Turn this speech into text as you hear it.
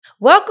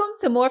Welcome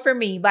to More For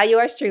Me by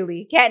yours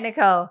truly, Kat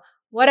Nicole.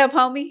 What up,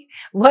 homie?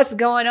 What's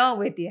going on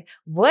with you?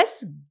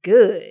 What's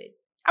good?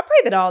 I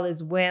pray that all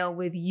is well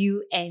with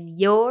you and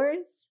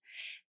yours.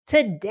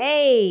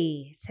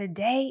 Today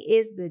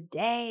is the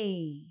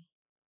day.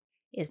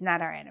 It's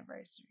not our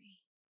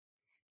anniversary.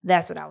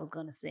 That's what I was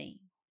going to sing.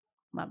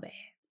 My bad.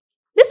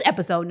 This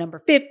episode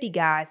number 50,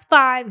 guys,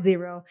 50.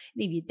 And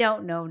if you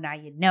don't know, now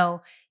you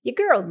know. Your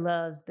girl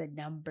loves the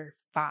number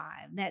 5.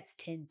 That's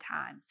 10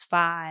 times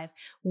 5.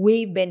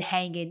 We've been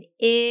hanging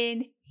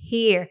in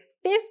here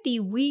 50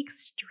 weeks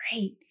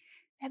straight.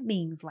 That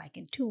means like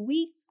in 2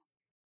 weeks,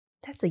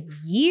 that's a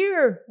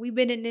year we've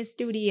been in this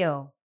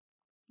studio.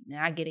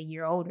 Now I get a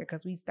year older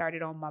because we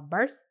started on my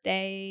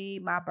birthday,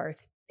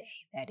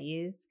 that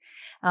is.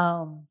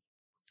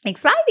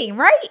 Exciting,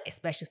 right?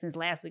 Especially since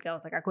last week I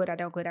was like, I quit, I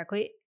don't quit, I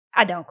quit.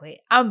 I don't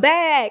quit. I'm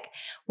back.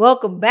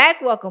 Welcome back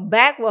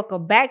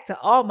to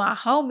all my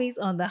homies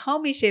on the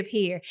homieship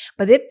here.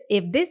 But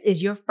if this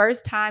is your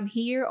first time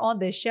here on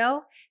the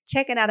show,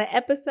 checking out an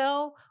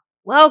episode,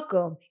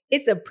 welcome.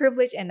 It's a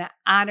privilege and an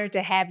honor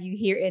to have you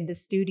here in the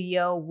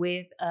studio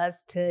with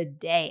us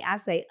today. I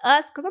say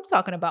us because I'm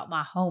talking about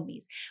my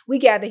homies. We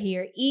gather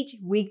here each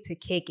week to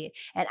kick it.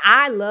 And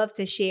I love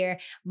to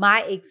share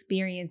my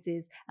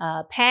experiences,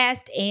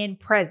 past and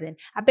present.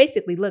 I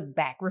basically look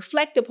back,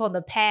 reflect upon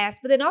the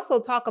past, but then also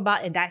talk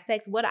about and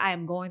dissect what I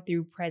am going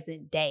through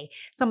present day.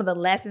 Some of the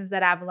lessons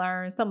that I've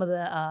learned, some of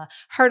the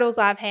hurdles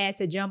I've had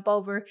to jump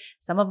over,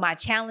 some of my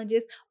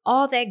challenges,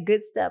 all that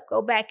good stuff.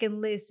 Go back and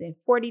listen.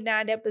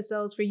 49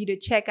 episodes for you to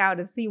check out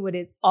and see what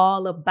it's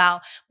all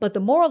about. But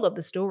the moral of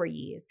the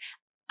story is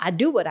I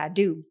do what I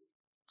do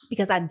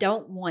because I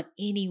don't want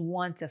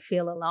anyone to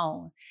feel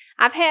alone.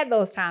 I've had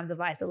those times of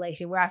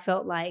isolation where I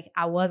felt like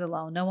I was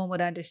alone. No one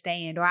would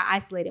understand, or I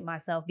isolated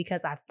myself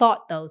because I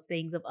thought those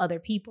things of other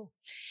people.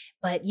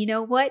 But you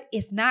know what?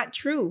 It's not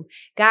true.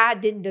 God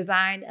didn't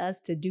design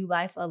us to do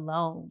life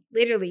alone.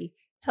 Literally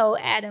told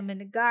Adam in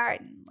the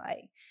garden,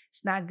 like,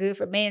 it's not good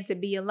for man to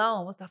be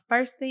alone. What's the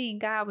first thing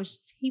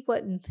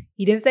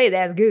he didn't say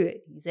that's good.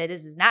 He said,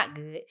 this is not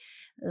good.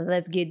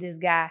 Let's get this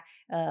guy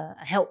a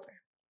helper.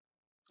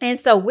 And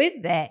so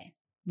with that,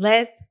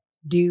 let's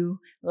do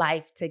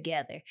life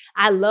together.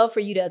 I love for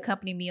you to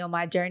accompany me on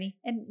my journey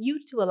and you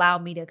to allow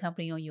me to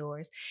accompany you on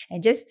yours.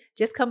 And just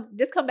come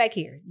back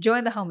here.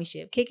 Join the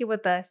homieship. Kick it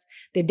with us.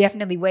 There are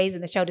definitely ways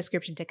in the show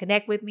description to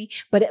connect with me.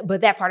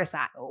 But that part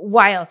aside,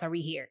 why else are we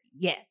here?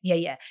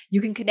 Yeah.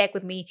 You can connect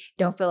with me.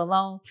 Don't feel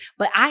alone.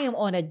 But I am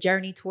on a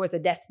journey towards a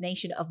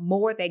destination of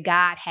more that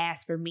God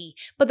has for me.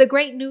 But the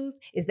great news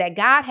is that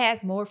God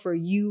has more for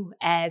you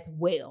as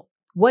well.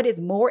 What is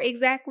more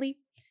exactly?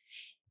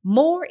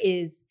 More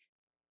is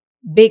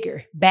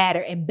bigger,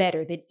 badder, and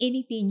better than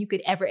anything you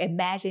could ever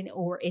imagine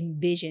or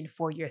envision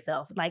for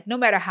yourself. Like no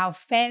matter how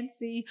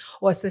fancy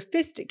or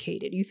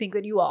sophisticated you think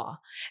that you are,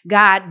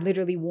 God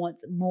literally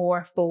wants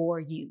more for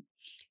you.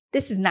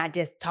 This is not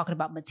just talking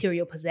about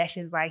material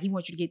possessions, like he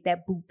wants you to get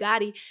that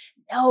Bugatti.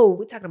 No,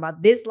 we're talking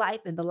about this life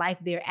and the life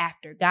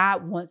thereafter.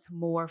 God wants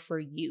more for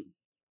you.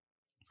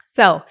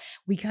 So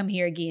we come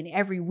here again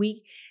every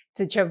week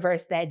to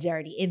traverse that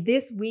journey. And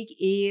this week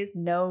is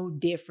no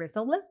different.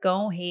 So let's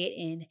go ahead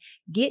and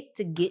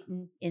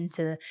getting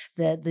into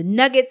the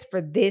nuggets for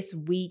this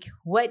week.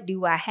 What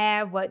do I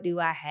have?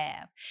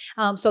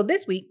 So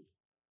this week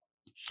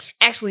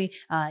actually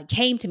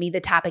came to me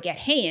the topic at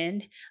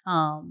hand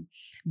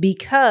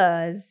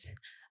because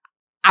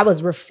I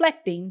was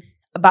reflecting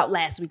about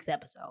last week's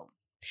episode.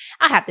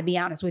 I have to be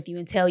honest with you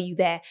and tell you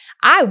that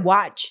I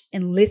watched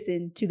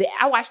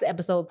the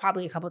episode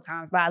probably a couple of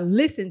times, but I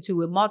listened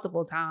to it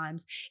multiple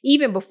times,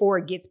 even before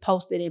it gets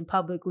posted and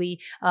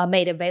publicly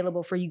made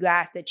available for you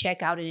guys to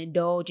check out and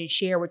indulge and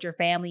share with your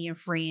family and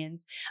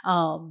friends.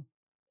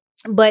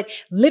 But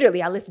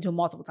literally I listened to it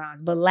multiple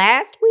times. But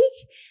last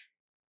week,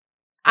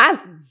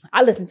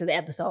 I listened to the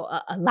episode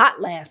a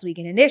lot last week.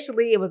 And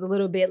initially it was a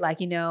little bit like,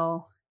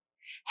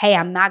 hey,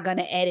 I'm not going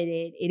to edit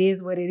it. It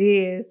is what it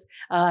is.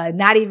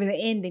 Not even the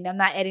ending. I'm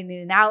not editing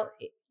it out.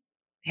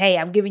 Hey,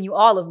 I'm giving you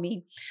all of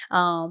me.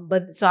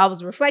 But so I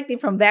was reflecting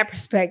from that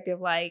perspective,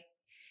 like,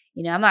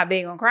 I'm not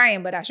big on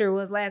crying, but I sure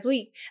was last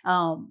week.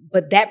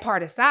 But that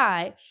part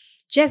aside,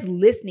 just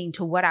listening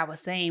to what I was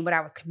saying, what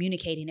I was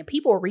communicating, and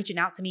people were reaching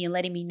out to me and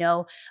letting me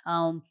know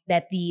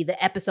that the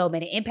episode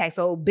made an impact.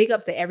 So big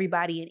ups to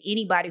everybody and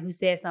anybody who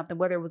said something,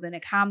 whether it was in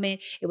a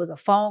comment, it was a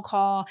phone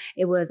call,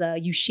 it was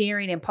you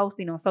sharing and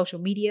posting on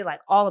social media, like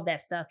all of that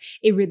stuff.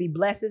 It really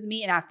blesses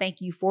me, and I thank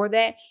you for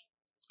that.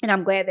 And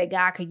I'm glad that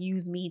God could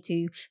use me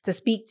to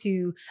speak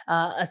to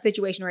a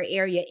situation or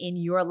area in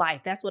your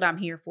life. That's what I'm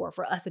here for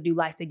us to do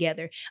life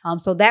together.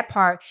 So that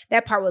part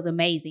was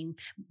amazing.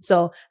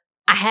 So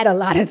I had a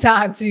lot of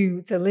time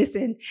to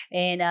listen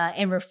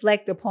and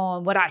reflect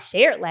upon what I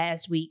shared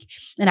last week.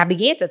 And I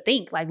began to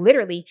think, like,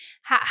 literally,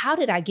 how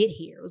did I get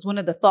here? It was one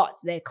of the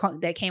thoughts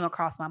that came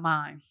across my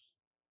mind.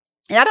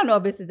 And I don't know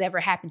if this has ever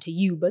happened to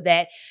you, but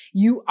that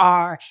you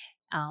are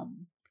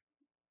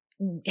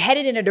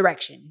headed in a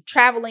direction,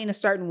 traveling a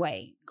certain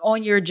way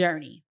on your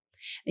journey.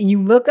 And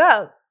you look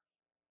up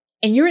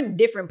and you're in a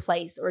different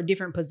place or a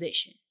different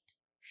position.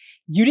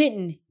 You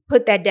didn't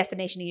put that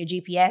destination in your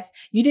GPS.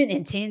 You didn't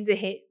intend to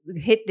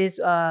hit this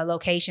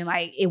location.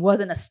 Like it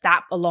wasn't a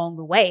stop along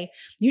the way.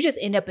 You just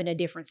end up in a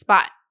different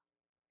spot.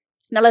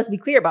 Now, let's be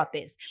clear about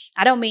this.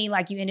 I don't mean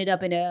like you ended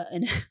up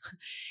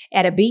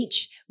at a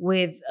beach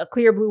with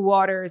clear blue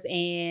waters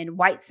and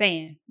white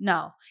sand.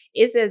 No,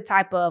 it's the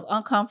type of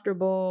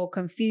uncomfortable,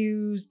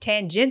 confused,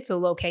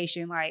 tangential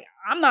location. Like,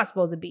 I'm not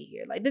supposed to be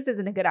here. Like, this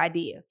isn't a good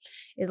idea.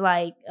 It's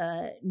like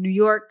New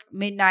York,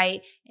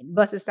 midnight, and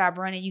buses stop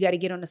running. You got to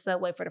get on the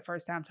subway for the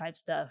first time type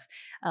stuff.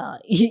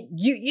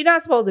 You're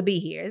not supposed to be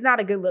here. It's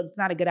not a good look. It's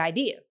not a good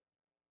idea.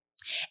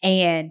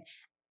 And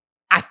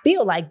I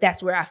feel like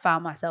that's where I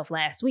found myself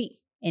last week.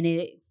 And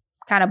it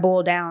kind of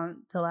boiled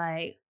down to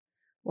like,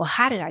 well,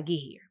 how did I get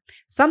here?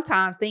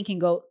 Sometimes things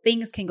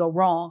can go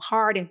wrong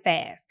hard and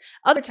fast.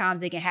 Other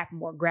times they can happen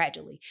more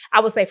gradually. I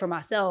would say for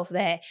myself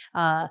that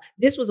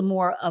this was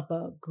more of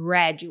a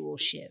gradual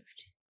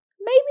shift.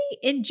 Maybe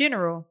in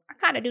general, I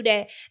kind of do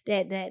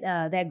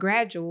that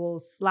gradual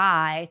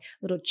slide,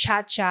 little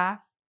cha-cha,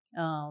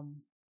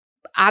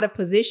 out of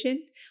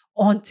position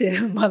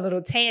onto my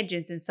little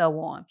tangents and so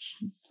on.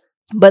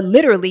 But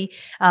literally,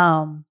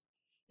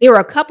 there were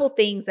a couple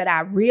things that I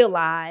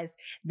realized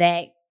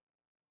that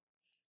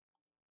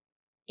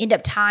end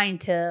up tying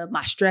to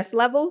my stress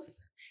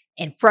levels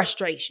and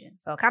frustration.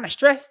 So kind of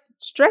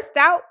stressed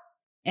out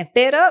and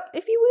fed up,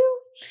 if you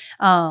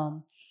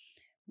will.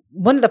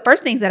 One of the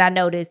first things that I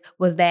noticed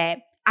was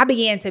that I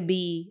began to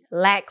be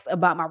lax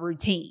about my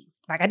routine.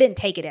 Like I didn't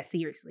take it as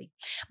seriously.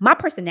 My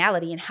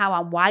personality and how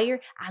I'm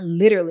wired, I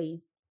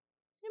literally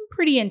am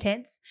pretty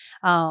intense.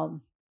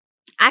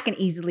 I can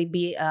easily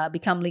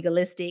become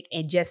legalistic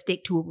and just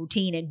stick to a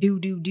routine and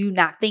do,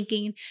 not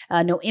thinking,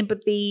 no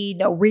empathy,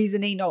 no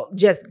reasoning, no,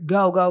 just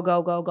go.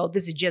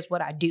 This is just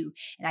what I do.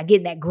 And I get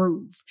in that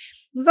groove.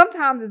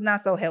 Sometimes it's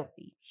not so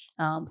healthy.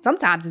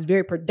 Sometimes it's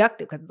very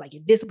productive because it's like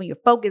you're disciplined, you're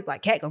focused,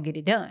 like, heck, gonna get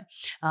it done.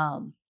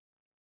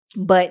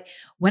 But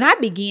when I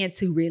began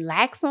to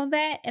relax on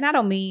that, and I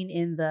don't mean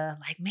in the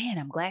like, man,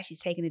 I'm glad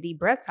she's taking a deep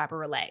breath type of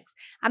relax.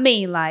 I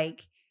mean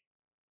like,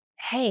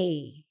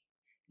 hey,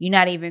 you're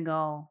not going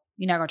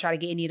to try to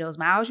get any of those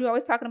miles you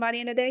always talking about at the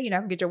end of the day. You're not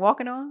going to get your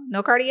walking on,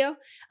 no cardio,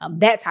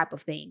 that type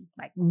of thing.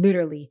 Like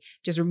literally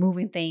just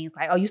removing things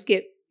like, oh, you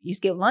skip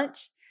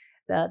lunch.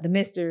 The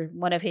mister,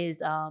 one of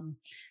his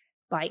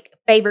like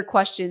favorite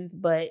questions,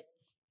 but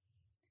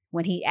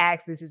when he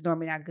asks, this is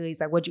normally not good. He's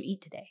like, what'd you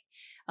eat today?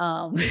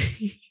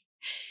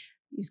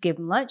 You skipped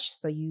lunch,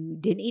 so you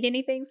didn't eat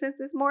anything since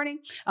this morning.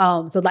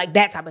 So like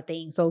that type of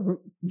thing. So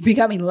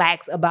becoming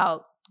lax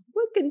about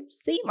what can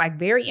seem like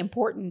very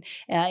important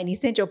and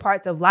essential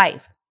parts of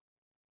life.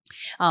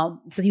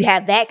 So you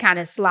have that kind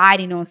of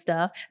sliding on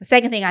stuff. The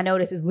second thing I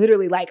noticed is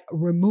literally like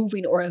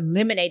removing or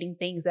eliminating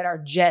things that are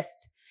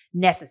just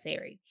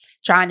necessary.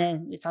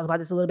 We talked about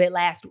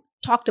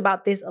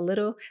this a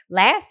little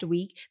last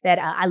week that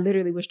I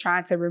literally was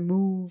trying to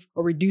remove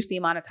or reduce the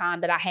amount of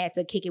time that I had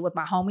to kick it with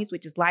my homies,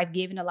 which is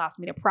life-giving, allows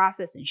me to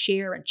process and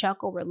share and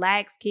chuckle,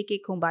 relax, kick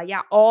it,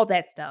 kumbaya, all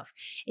that stuff.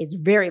 It's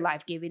very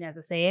life-giving, as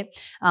I said.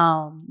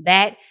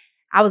 That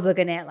I was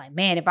looking at like,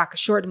 man, if I could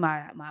shorten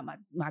my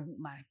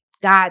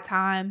God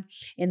time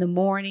in the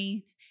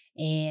morning,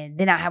 and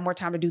then I have more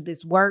time to do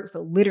this work.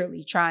 So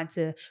literally trying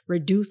to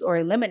reduce or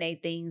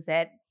eliminate things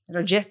that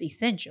are just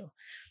essential.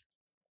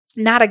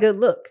 Not a good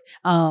look.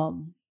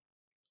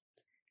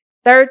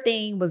 Third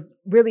thing was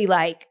really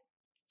like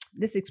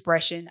this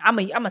expression. I'm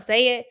gonna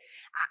say it.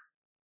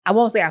 I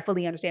won't say I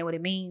fully understand what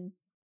it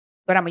means,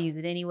 but I'm gonna use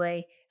it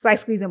anyway. It's like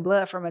squeezing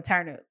blood from a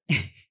turnip.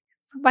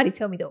 Somebody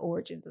tell me the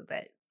origins of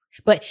that.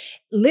 But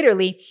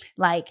literally,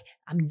 like,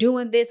 I'm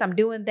doing this, I'm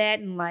doing that.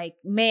 And like,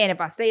 man, if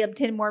I stay up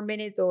 10 more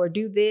minutes or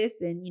do this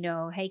and,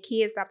 hey,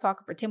 kids, stop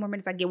talking for 10 more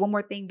minutes, I get one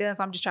more thing done.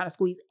 So I'm just trying to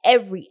squeeze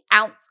every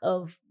ounce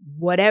of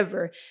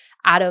whatever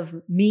out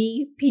of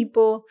me,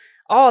 people,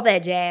 all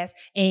that jazz.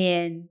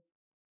 And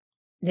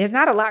there's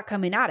not a lot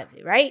coming out of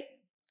it, right?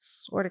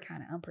 Sort of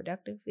kind of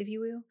unproductive, if you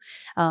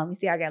will. You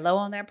see, I got low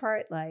on that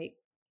part. Like,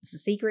 it's a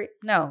secret.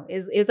 No,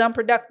 it's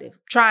unproductive.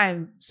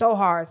 Trying so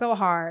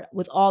hard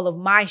with all of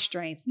my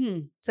strength.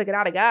 Took it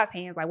out of God's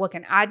hands. Like, what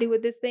can I do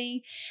with this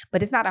thing?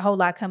 But it's not a whole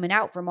lot coming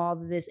out from all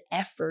of this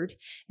effort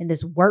and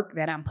this work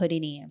that I'm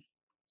putting in.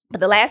 But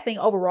the last thing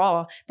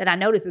overall that I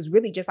noticed is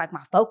really just like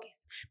my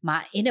focus,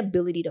 my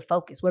inability to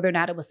focus, whether or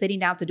not it was sitting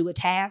down to do a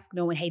task,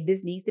 knowing, hey,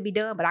 this needs to be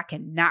done, but I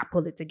cannot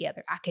pull it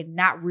together. I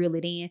cannot reel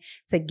it in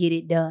to get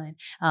it done.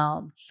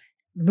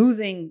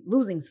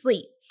 Losing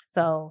sleep.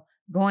 So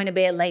going to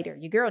bed later.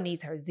 Your girl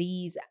needs her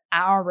Z's.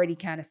 I already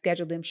kind of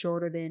scheduled them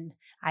shorter than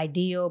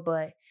ideal,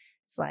 but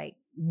it's like,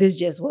 this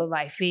just what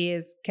life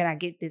is. Can I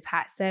get this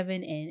hot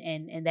 7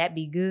 and that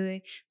be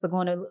good? So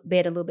going to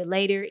bed a little bit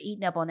later,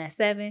 eating up on that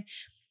 7.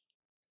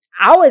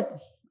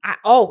 I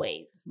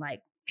always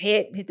like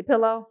head hit the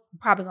pillow. I'm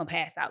probably going to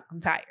pass out. I'm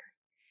tired.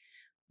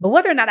 But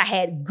whether or not I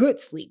had good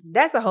sleep,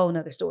 that's a whole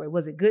nother story.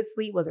 Was it good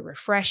sleep? Was it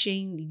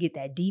refreshing? You get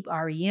that deep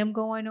REM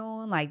going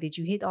on? Like, did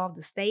you hit all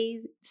the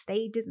stages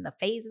and the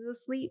phases of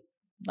sleep?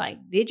 Like,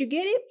 did you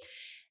get it?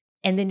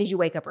 And then did you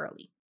wake up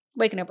early?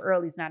 Waking up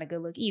early is not a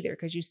good look either,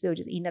 because you're still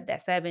just eating up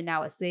that 7,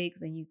 now it's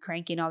 6, and you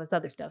cranking all this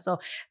other stuff. So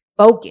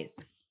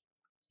focus.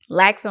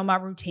 Lax on my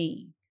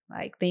routine.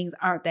 Like, things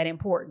aren't that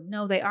important.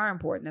 No, they are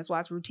important. That's why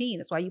it's routine.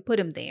 That's why you put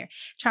them there.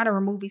 Trying to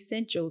remove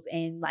essentials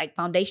and like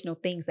foundational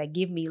things that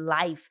give me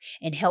life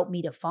and help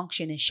me to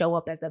function and show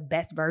up as the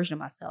best version of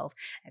myself.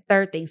 And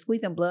third thing,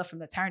 squeezing blood from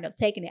the turnip,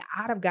 taking it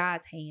out of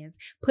God's hands,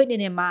 putting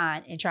it in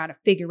mine, and trying to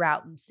figure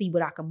out and see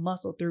what I can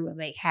muscle through and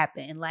make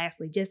happen. And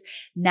lastly, just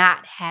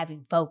not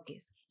having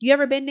focus. You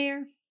ever been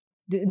there?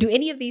 Do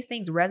any of these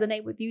things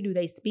resonate with you? Do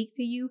they speak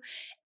to you?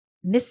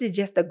 And this is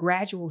just a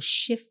gradual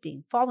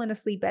shifting, falling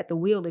asleep at the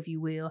wheel, if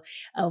you will,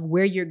 of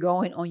where you're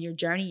going on your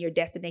journey, your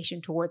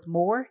destination towards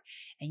more.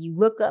 And you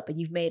look up and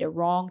you've made a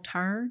wrong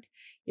turn.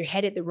 You're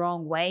headed the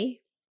wrong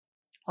way,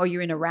 or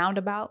you're in a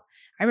roundabout.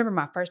 I remember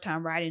my first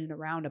time riding in a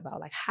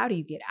roundabout. Like, how do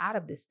you get out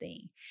of this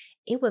thing?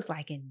 It was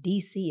like in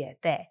DC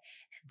at that.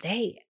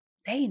 They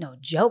ain't no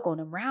joke on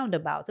them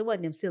roundabouts. It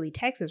wasn't them silly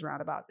Texas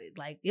roundabouts.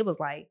 It was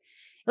like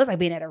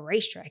being at a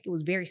racetrack. It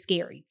was very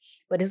scary,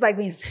 but it's like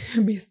being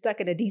stuck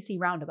in a DC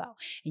roundabout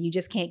and you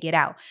just can't get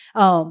out.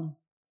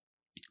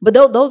 But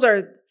those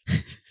are,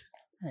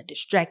 I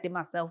distracted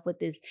myself with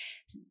this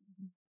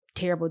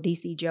terrible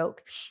DC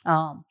joke.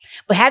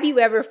 But have you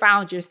ever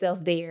found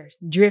yourself there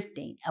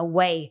drifting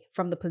away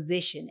from the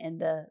position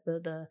and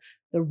the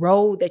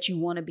road that you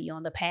want to be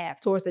on, the path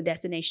towards the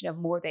destination of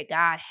more that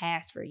God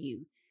has for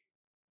you?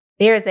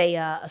 There's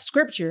a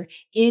scripture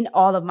in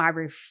all of my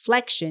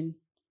reflection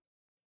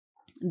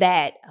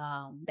that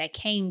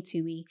came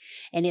to me,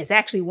 and it's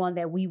actually one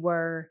that we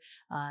were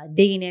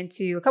digging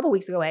into a couple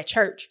weeks ago at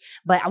church.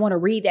 But I want to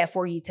read that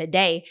for you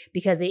today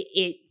because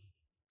it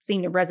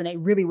seemed to resonate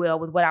really well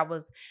with what I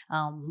was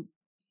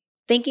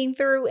thinking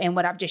through and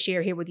what I've just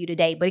shared here with you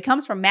today. But it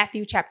comes from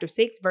Matthew chapter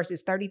 6,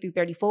 verses 30 through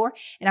 34,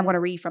 and I'm going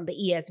to read from the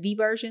ESV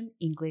version,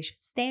 English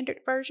Standard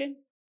Version.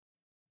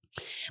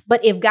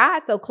 But if God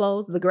so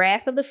clothes the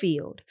grass of the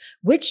field,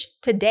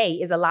 which today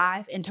is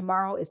alive and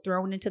tomorrow is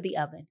thrown into the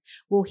oven,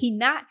 will he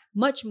not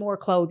much more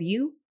clothe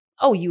you,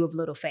 O you of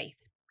little faith?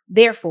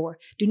 Therefore,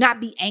 do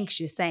not be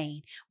anxious,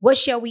 saying, what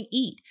shall we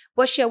eat?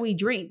 What shall we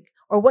drink?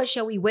 Or what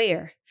shall we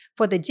wear?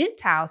 For the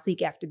Gentiles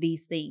seek after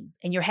these things,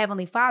 and your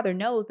heavenly Father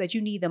knows that you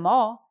need them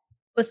all.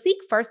 But seek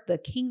first the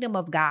kingdom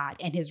of God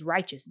and his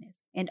righteousness,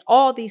 and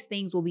all these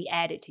things will be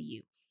added to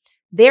you.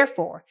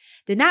 Therefore,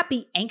 do not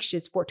be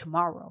anxious for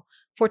tomorrow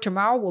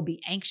will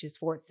be anxious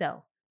for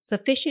itself.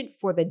 Sufficient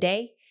for the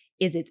day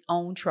is its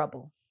own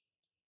trouble.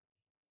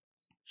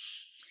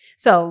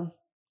 So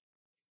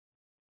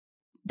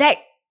that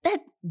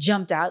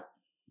jumped out,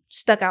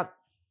 stood out.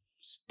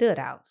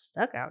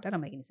 That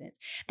don't make any sense.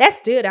 That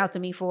stood out to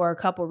me for a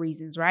couple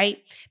reasons, right?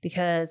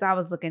 Because I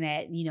was looking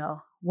at,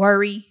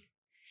 worry,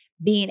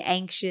 being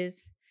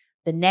anxious,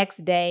 the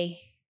next day,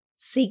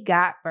 seek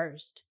God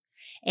first.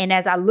 And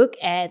as I look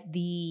at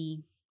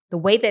the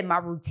way that my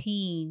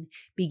routine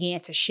began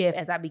to shift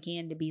as I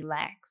began to be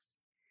lax,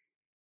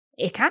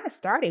 it kind of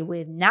started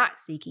with not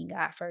seeking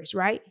God first,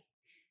 right?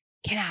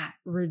 Can I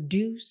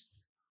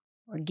reduce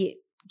or get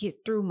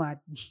through my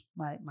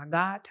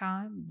God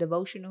time,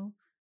 devotional,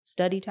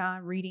 study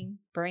time, reading,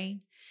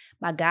 praying,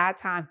 my God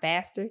time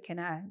faster? Can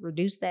I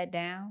reduce that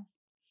down,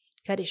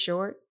 cut it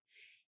short?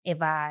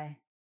 If I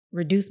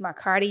reduce my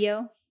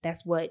cardio,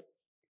 that's what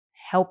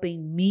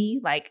helping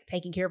me, like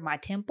taking care of my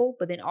temple,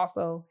 but then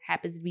also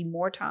happens to be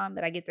more time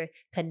that I get to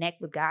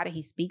connect with God and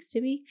he speaks to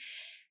me.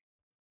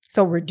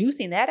 So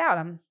reducing that out,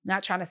 I'm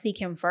not trying to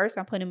seek him first.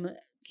 I'm putting him,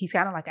 he's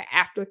kind of like an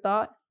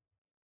afterthought.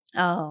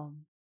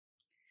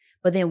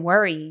 But then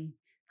worrying,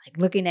 like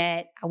looking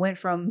at, I went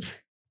from,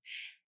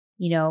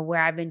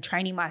 where I've been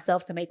training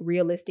myself to make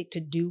realistic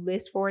to-do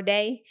lists for a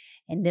day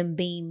and them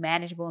being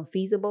manageable and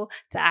feasible,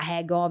 to I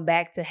had gone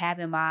back to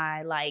having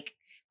my like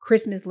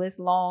Christmas list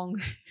long,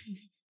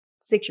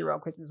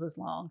 6-year-old Christmas list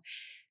long,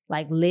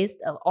 like list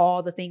of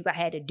all the things I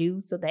had to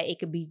do so that it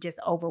could be just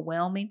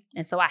overwhelming.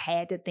 And so I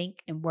had to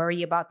think and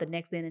worry about the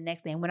next day and the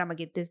next day and when I'm gonna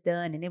get this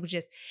done. And it was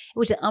just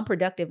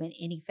unproductive and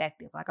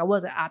ineffective. Like I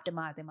wasn't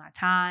optimizing my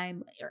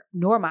time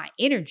nor my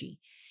energy.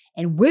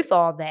 And with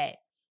all that,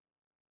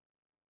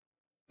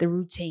 the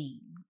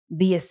routine,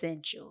 the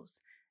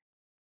essentials,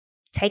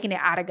 taking it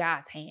out of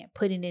God's hand,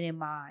 putting it in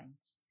mine,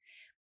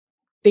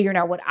 figuring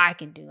out what I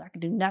can do. I can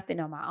do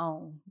nothing on my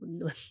own.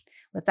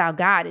 Without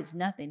God, it's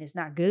nothing. It's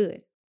not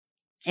good.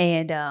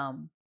 And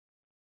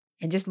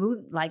just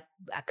I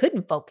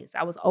couldn't focus.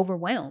 I was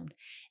overwhelmed.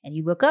 And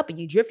you look up and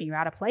you drift and you're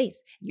out of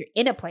place. You're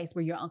in a place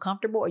where you're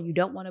uncomfortable or you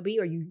don't want to be,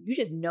 or you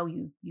just know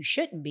you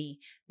shouldn't be.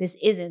 This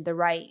isn't the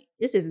right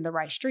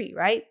street,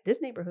 right?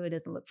 This neighborhood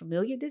doesn't look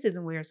familiar. This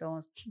isn't where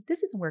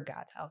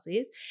God's house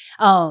is.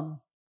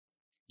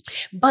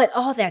 But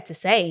all that to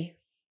say,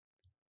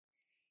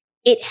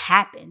 it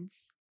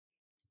happens.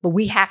 But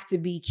we have to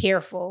be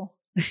careful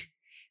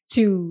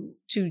to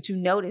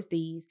notice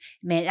these.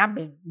 Man, I've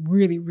been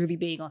really, really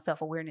big on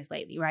self-awareness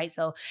lately, right?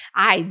 So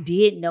I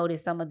did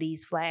notice some of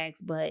these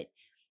flags, but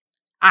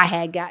I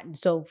had gotten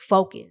so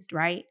focused,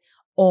 right,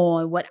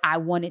 on what I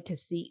wanted to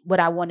see, what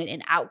I wanted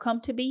an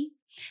outcome to be,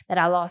 that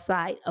I lost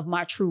sight of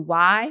my true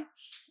why.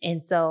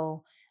 And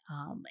so,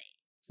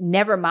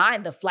 never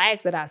mind the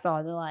flags that I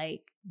saw. They're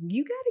like,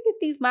 you got to get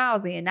these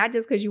miles in, not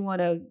just because you want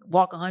to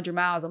walk 100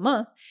 miles a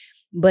month,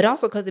 but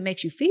also because it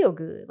makes you feel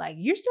good. Like,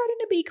 you're starting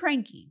to be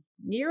cranky.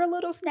 You're a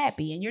little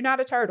snappy and you're not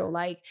a turtle.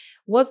 Like,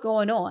 what's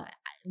going on?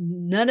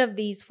 None of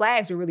these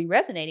flags were really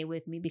resonating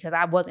with me because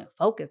I wasn't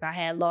focused. I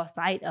had lost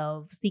sight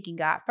of seeking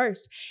God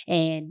first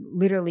and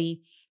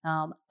literally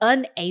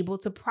unable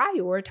to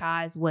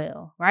prioritize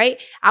well,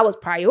 right? I was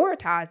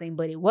prioritizing,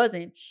 but it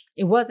wasn't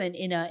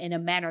in a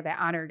manner that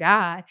honored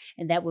God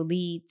and that would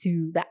lead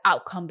to the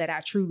outcome that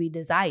I truly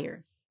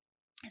desire.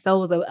 So it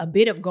was a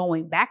bit of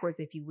going backwards,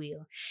 if you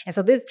will. And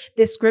so this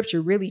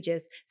scripture really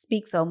just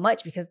speaks so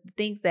much because the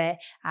things that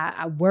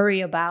I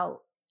worry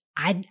about,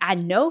 I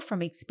know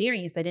from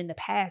experience that in the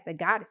past that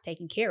God has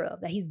taken care of,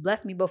 that he's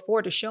blessed me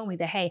before to show me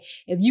that, hey,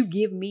 if you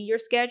give me your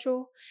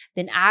schedule,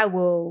 then I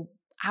will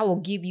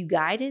give you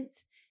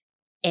guidance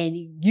and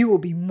you will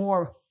be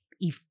more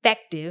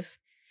effective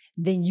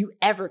than you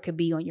ever could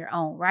be on your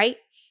own, right?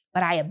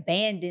 But I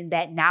abandoned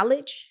that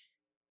knowledge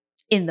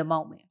in the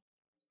moment.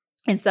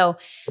 And so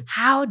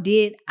how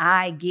did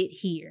I get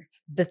here?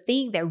 The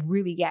thing that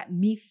really got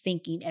me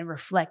thinking and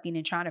reflecting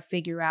and trying to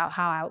figure out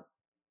how I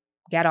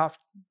got off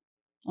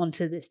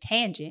onto this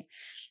tangent.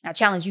 I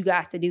challenge you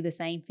guys to do the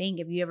same thing.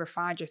 If you ever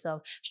find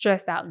yourself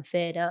stressed out and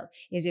fed up,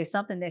 is there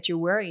something that you're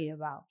worried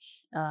about?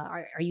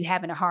 Are you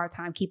having a hard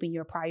time keeping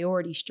your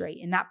priorities straight,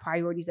 and not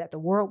priorities that the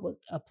world will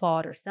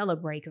applaud or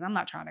celebrate? Because I'm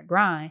not trying to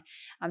grind.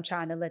 I'm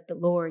trying to let the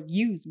Lord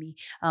use me.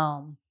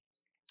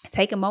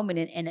 Take a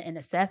moment and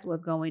assess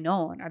what's going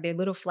on. Are there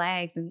little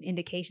flags and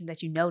indications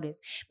that you notice?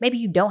 Maybe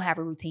you don't have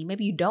a routine.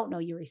 Maybe you don't know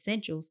your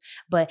essentials,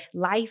 but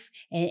life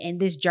and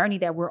this journey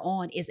that we're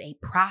on is a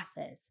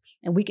process,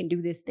 and we can do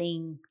this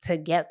thing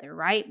together,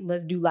 right?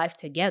 Let's do life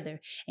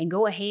together and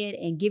go ahead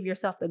and give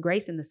yourself the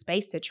grace and the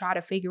space to try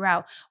to figure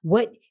out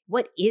what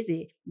is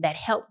it that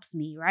helps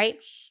me, right?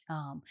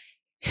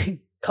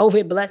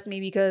 COVID blessed me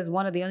because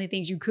one of the only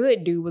things you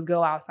could do was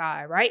go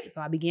outside, right?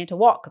 So I began to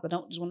walk because I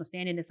don't just want to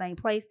stand in the same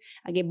place.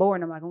 I get bored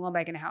and I'm like, I'm going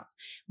back in the house.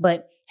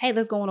 But hey,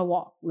 let's go on a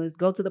walk. Let's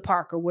go to the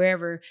park or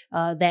wherever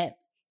that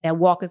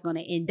walk is going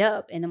to end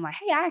up. And I'm like,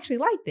 hey, I actually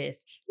like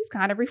this. It's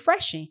kind of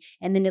refreshing.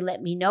 And then it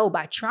let me know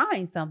by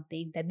trying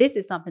something that this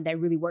is something that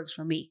really works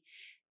for me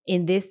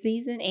in this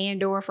season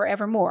and or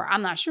forevermore.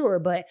 I'm not sure,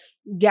 but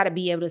you got to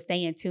be able to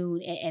stay in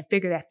tune and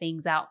figure that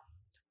things out.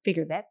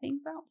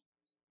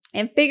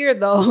 And figure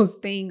those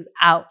things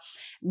out.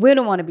 We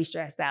don't want to be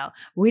stressed out.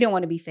 We don't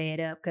want to be fed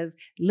up because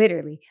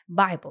literally,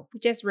 Bible, we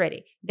just read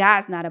it.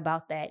 God's not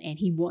about that, and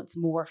he wants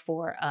more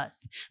for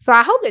us. So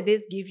I hope that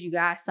this gives you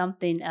guys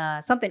something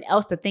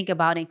else to think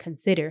about and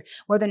consider,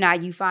 whether or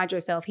not you find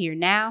yourself here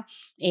now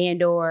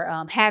and or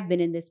have been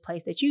in this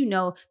place, that you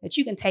know that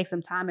you can take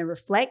some time and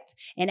reflect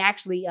and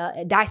actually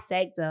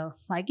dissect,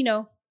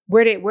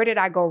 where did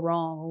I go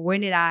wrong? Or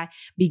when did I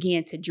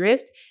begin to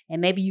drift?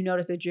 And maybe you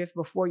notice the drift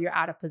before you're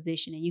out of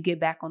position and you get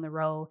back on the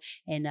road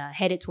and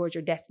headed towards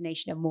your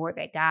destination of more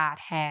that God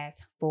has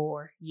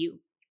for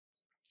you.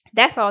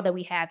 That's all that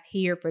we have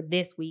here for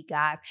this week,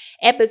 guys.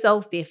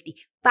 Episode 50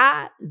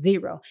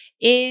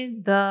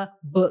 in the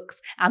books.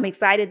 I'm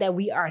excited that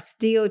we are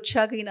still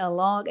chugging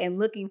along and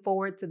looking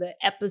forward to the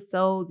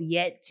episodes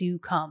yet to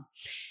come.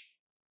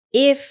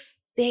 If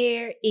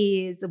there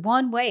is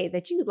one way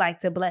that you'd like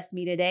to bless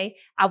me today,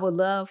 I would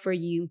love for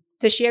you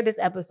to share this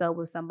episode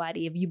with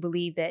somebody if you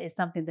believe that it's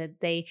something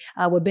that they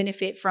would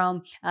benefit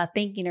from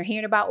thinking or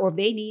hearing about, or if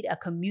they need a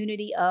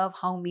community of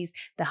homies.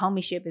 The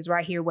Homieship is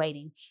right here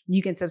waiting.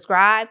 You can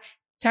subscribe,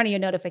 turn on your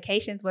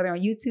notifications, whether on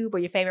YouTube or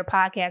your favorite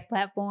podcast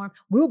platform.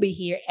 We'll be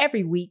here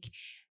every week,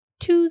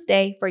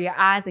 Tuesday, for your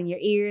eyes and your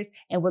ears,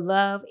 and would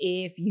love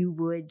if you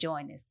would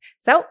join us.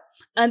 So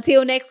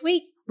until next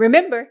week,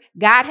 remember,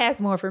 God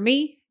has more for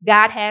me.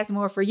 God has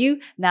more for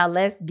you. Now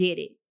let's get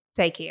it.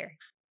 Take care.